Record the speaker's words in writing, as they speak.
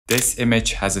This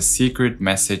image has a secret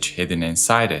message hidden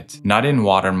inside it. Not in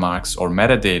watermarks or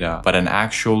metadata, but an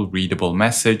actual readable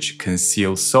message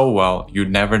concealed so well you'd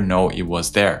never know it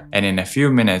was there. And in a few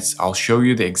minutes, I'll show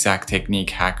you the exact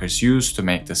technique hackers use to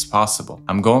make this possible.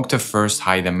 I'm going to first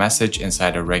hide the message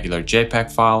inside a regular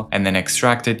JPEG file and then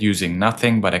extract it using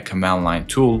nothing but a command line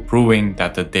tool, proving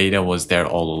that the data was there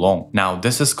all along. Now,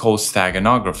 this is called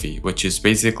Steganography, which is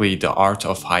basically the art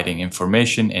of hiding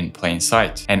information in plain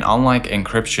sight. And unlike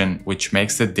encryption, which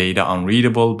makes the data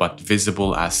unreadable but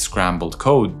visible as scrambled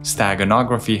code,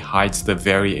 Steganography hides the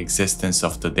very existence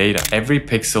of the data. Every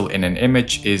pixel in an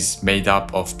image is made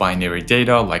up of binary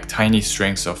data like tiny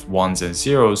strings of ones and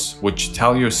zeros, which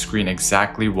tell your screen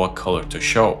exactly what color to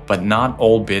show. But not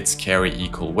all bits carry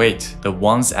equal weight. The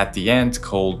ones at the end,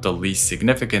 called the least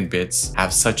significant bits,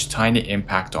 have such tiny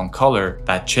impact on color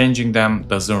that changing them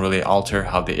doesn't really alter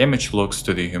how the image looks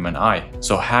to the human eye.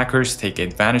 So hackers take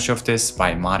advantage of this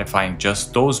by modifying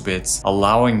just those bits,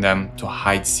 allowing them to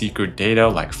hide secret data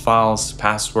like files,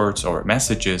 passwords, or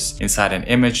messages inside an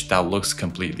image that looks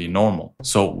completely normal.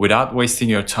 So without wasting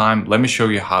your time, let me show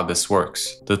you how this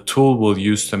works. The tool we'll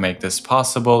use to make this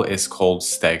possible is called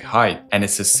Steghide, and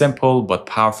it's a simple but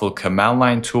powerful command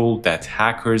line tool that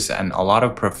hackers and a lot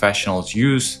of professionals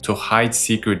use to hide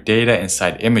secret data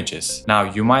inside images. Now,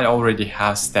 you might already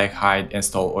have Steghide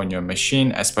installed on your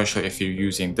machine, especially if you're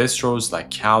using distros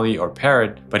like Kali or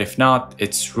Parrot, but if not,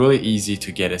 it's really easy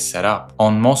to get it set up.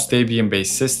 On most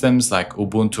Debian-based systems like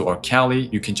Ubuntu or Kali,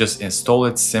 you can just install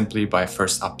it simply by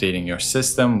first updating your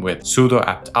system with sudo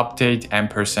apt update &&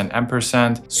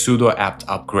 sudo apt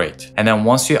upgrade. And then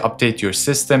once you update your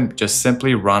system, just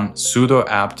simply run sudo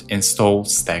apt install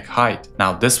Steghide.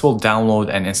 Now this will download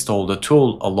and install the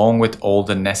tool along with all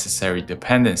the necessary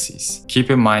dependencies.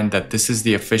 Keep in mind that this is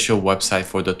the official website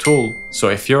for the tool, so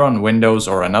if you're on Windows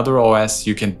or another OS,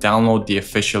 you can download the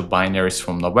official binaries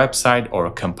from the website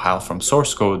or compile from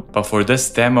source code, but for this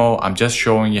demo, I'm just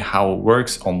showing you how it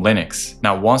works on Linux.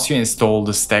 Now, once you install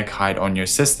the Steghide on your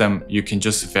system, you can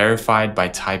just verify it by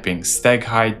typing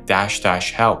steghide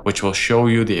 --help, which will show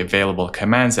you the available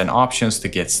commands and options to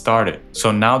get started.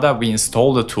 So now that we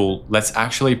installed the tool, let's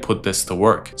actually put this to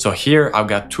work. So here, I've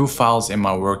got two files in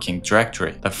my working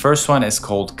directory. The first one is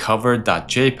called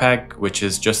cover.jpg, which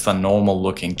is just a normal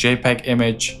looking JPEG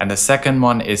image, and the second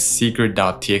one is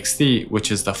secret.txt,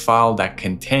 which is the file that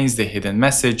contains the hidden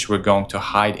message we're going to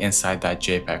hide inside that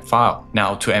JPEG file.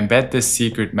 Now, to embed this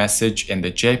secret message in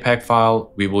the JPEG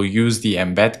file, we will use the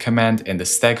embed command in the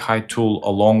Steghide tool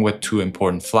along with two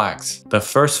important flags. The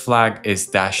first flag is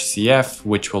 -cf,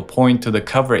 which will point to the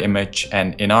cover image,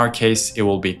 and in our case, it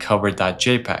will be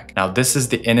cover.jpg. Now, this is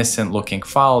the innocent looking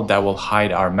file that will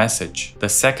hide our message. The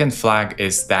second flag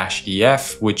is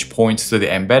 -ef, which points to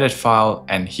the embedded file,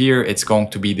 and here it's going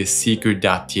to be the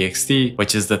secret.txt,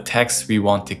 which is the text we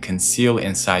want to conceal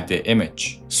inside the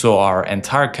image. So our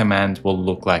entire command will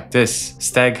look like this: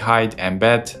 steghide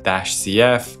embed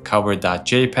 -cf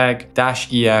cover.jpg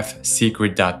 -ef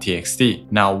secret.txt.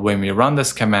 Now, when we run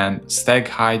this command,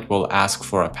 Steghide will ask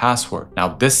for a password. Now,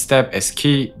 this step is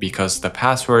key because the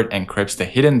password encrypts the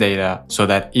hidden data so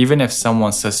that even if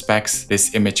someone suspects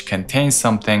this image contains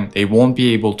something, they won't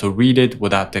be able to read it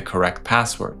without the correct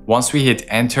password. Once we hit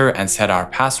enter and set our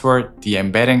password, the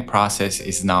embedding process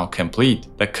is now complete.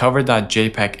 The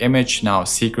cover.jpg image now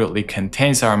secretly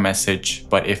contains our message,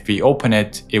 but if we open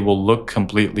it, it will look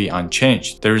completely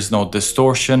unchanged. There is no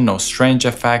distortion, no strange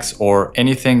effects, or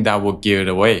anything that will give it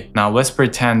away. Now let's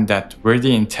pretend that we're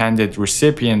the intended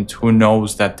recipient who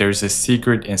knows that there's a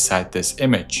secret inside this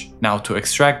image. Now, to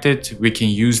extract it, we can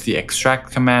use the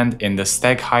extract command in the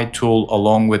Steghide tool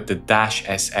along with the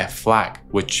 -sf flag,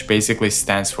 which basically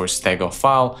stands for stego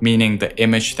file, meaning the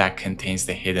image that contains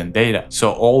the hidden data. So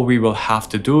all we will have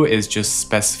to do is just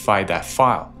specify that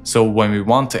file. So when we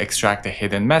want to extract a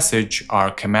hidden message,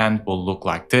 our command will look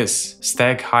like this: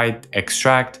 steghide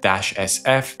extract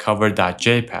 -sf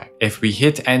cover.jpg. If we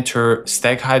hit enter,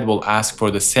 Steghide will ask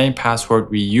for the same password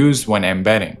we used when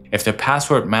embedding. If the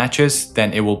password matches,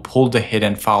 then it will pull the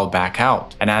hidden file back out.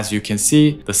 And as you can see,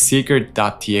 the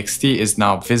secret.txt is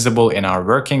now visible in our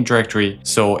working directory.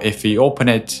 So if we open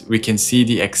it, we can see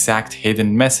the exact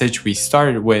hidden message we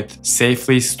started with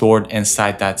safely stored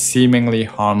inside that seemingly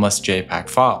harmless JPEG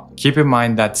file. Keep in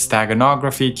mind that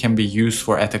Steganography can be used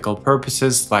for ethical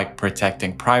purposes like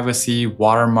protecting privacy,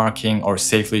 watermarking, or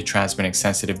safely transmitting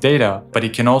sensitive data, but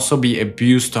it can also be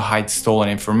abused to hide stolen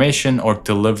information or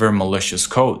deliver malicious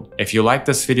code. If you like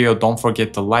this video, don't forget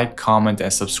to like, comment,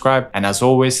 and subscribe. And as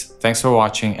always, thanks for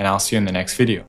watching, and I'll see you in the next video.